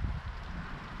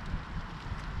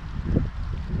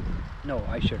 No,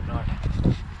 I should not.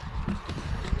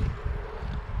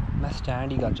 मैं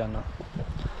स्टैंड ही कर जाना.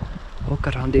 वो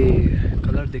घरां दे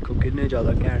कलर देखो कितने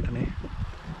ज़्यादा घैंट ने.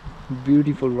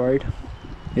 Beautiful, right?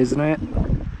 Isn't it?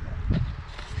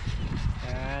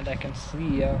 And I can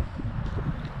see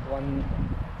one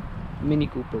Mini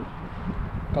Cooper.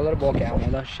 Colour बहुत कैम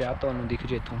होता. शायद तुहानू दिख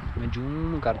जे इत्थों. मैं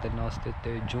जूम कर देना उसदे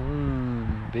उत्ते. Zoom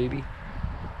baby.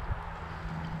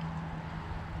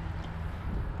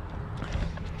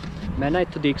 मैं ना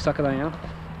इत्थों देख सकदा हां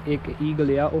एक ईगल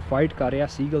आ वो फाइट कर रहा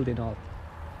सीगल दे नाल.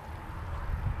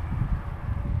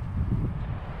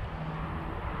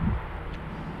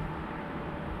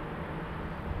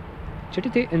 ਜਿਹੜੇ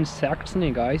ਤੇ ਇਨਸੈਕਟਸ ਨੇ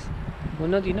ਗਾਇਸ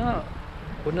ਉਹਨਾਂ ਦੀ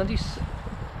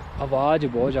ਆਵਾਜ਼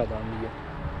ਬਹੁਤ ਜ਼ਿਆਦਾ ਆਉਂਦੀ ਹੈ.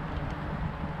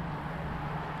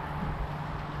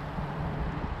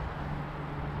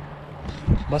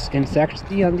 ਬਸ ਇਨਸੈਕਟਸ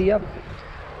ਦੀ ਆਉਂਦੀ ਆ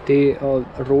ਤੇ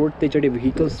ਰੋਡ ਤੇ ਜਿਹੜੇ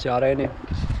ਵਹੀਕਲਸ ਜਾ ਰਹੇ ਨੇ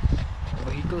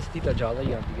ਵਹੀਕਲਸ ਦੀ ਤਾਂ ਜ਼ਿਆਦਾ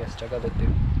ਹੀ ਆਉਂਦੀ ਹੈ ਇਸ ਜਗ੍ਹਾ ਦੇ ਉੱਤੇ.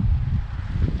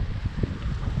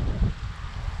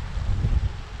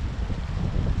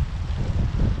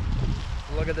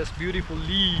 Look at this beautiful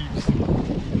leaves.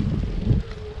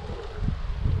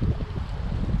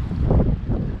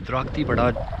 दरख्त ही बड़ा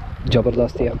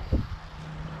जबरदस्त है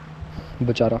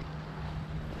बेचारा.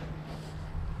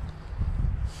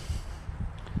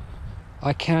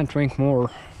 I can't drink more.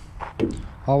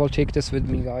 I will take this with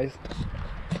me, guys.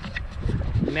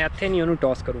 मैं इत्थे नहीं उन्हें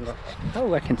टॉस करूँगा. Oh,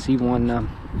 I can see one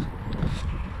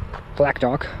black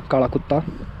dog. काला कुत्ता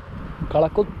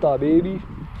baby.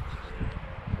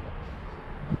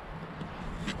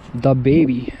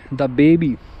 The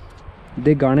baby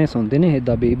दे गाने सुनते ने.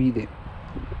 The baby they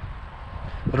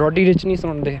rowdy rich नहीं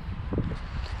सुनते.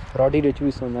 रॉडी रिच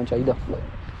भी सुनना चाहिए.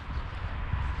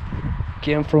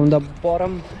 Came from the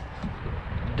bottom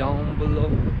down below.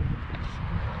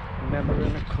 Remember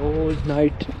in a cold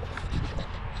night.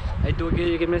 I do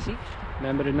get messy.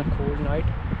 Remember in a cold night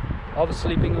I was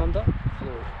sleeping on the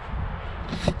floor.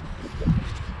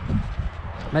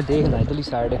 मैं देखना इधरली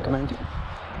side एक minute.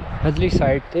 इधरली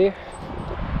side ते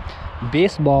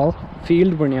baseball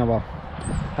field बनया हुआ.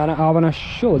 And I want to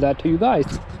show that to you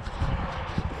guys.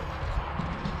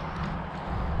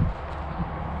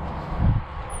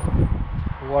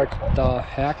 What the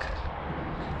heck?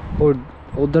 Oh,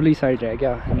 उधरली side रह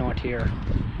गया, not here.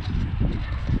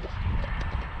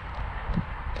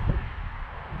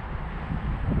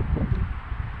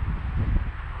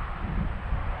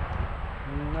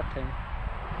 Nothing.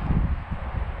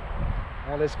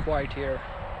 All is quiet here.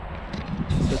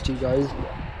 City, guys.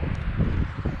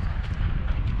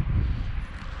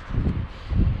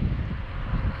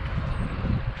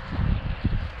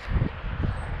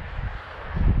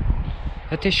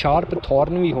 ਇੱਥੇ sharp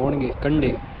ਥੋਰਨ ਵੀ ਹੋਣਗੇ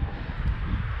ਕੰਢੇ,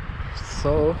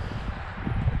 ਸੋ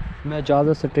ਮੈਂ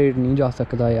ਜ਼ਿਆਦਾ ਸਟ੍ਰੇਟ ਨਹੀਂ ਜਾ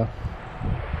ਸਕਦਾ ਆ,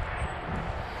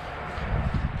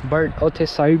 ਬਟ ਉੱਥੇ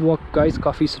ਸਾਈਡ ਵਾਕ ਗਾਈਜ਼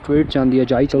ਕਾਫੀ ਸਟ੍ਰੇਟ ਜਾਂਦੀ ਹੈ,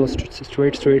 ਜਾਈ ਚਲੋ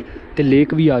ਸਟ੍ਰੇਟ ਤੇ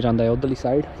ਲੇਕ ਵੀ ਆ ਜਾਂਦਾ ਹੈ ਉੱਧਰਲੀ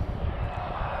side.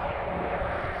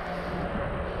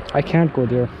 I can't go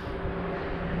there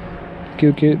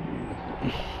क्योंकि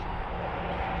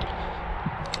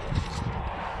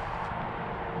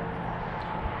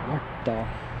what the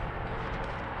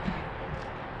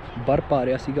बर्फ आ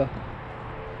रहा सीगा।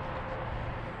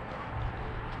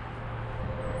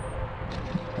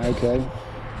 Okay,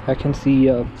 I can see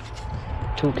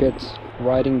 2 kids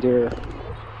riding their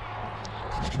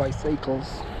bicycles.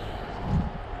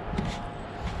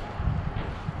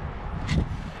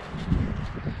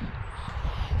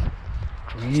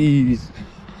 Trees.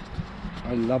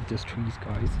 I love these trees,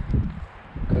 guys,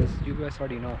 because you guys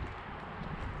already know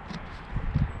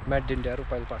मैं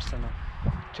डेंडेरोपाइल पर्सन हाँ।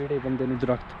 ਜਿਹੜੇ ਬੰਦੇ ਨੂੰ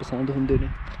ਦਰਖਤ ਪਸੰਦ ਹੁੰਦੇ ਨੇ,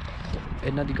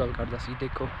 ਇਹਨਾਂ ਦੀ ਗੱਲ ਕਰਦਾ ਸੀ।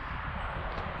 ਦੇਖੋ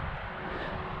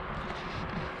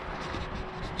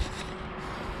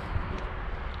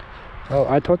oh,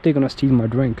 I thought they're gonna steal my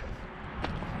drink.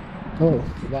 Oh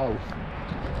wow,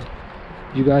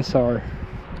 you guys are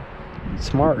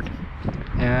smart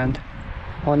and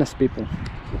honest people.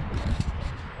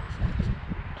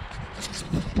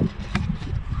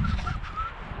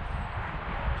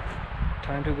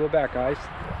 Time to go back,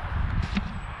 guys.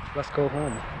 Let's go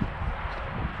home.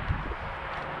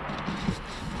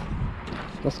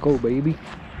 Let's go, baby.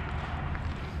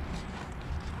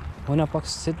 ਹੁਣ ਆਪਾਂ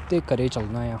ਸਿੱਧੇ ਘਰੇ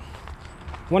ਚੱਲਣਾ ਆ।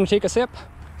 Wanna take a sip?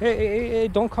 Hey,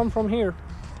 don't come from here.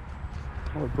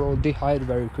 Oh bro, they hide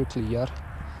very quickly यार।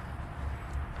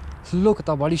 ਲੋਕ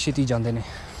ਤਾਂ ਬੜੀ ਛੇਤੀ ਜਾਂਦੇ ਨੇ।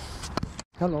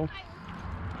 Hello.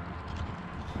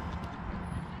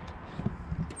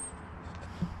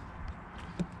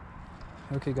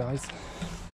 Okay guys.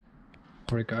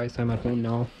 Alright guys, I'm at home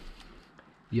now.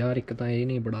 यार एक ਤਾਂ ਇਹ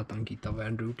ਨਹੀਂ ਬੜਾ ਤੰਗ ਕੀਤਾ,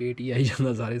 ਵੈਨ ਰੂਟੇਟ ਹੀ ਆਈ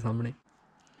ਜਾਂਦਾ ਸਾਰੇ ਸਾਹਮਣੇ।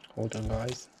 Hold on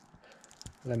guys,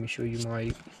 let me show you my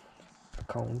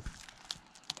account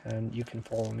and you can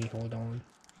follow me. Hold on,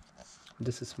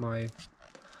 this is my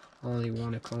only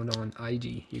one account on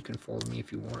IG. You can follow me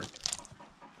if you want,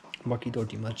 ਬਾਕੀ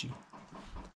ਤੁਹਾਡੀ ਮਰਜ਼ੀ।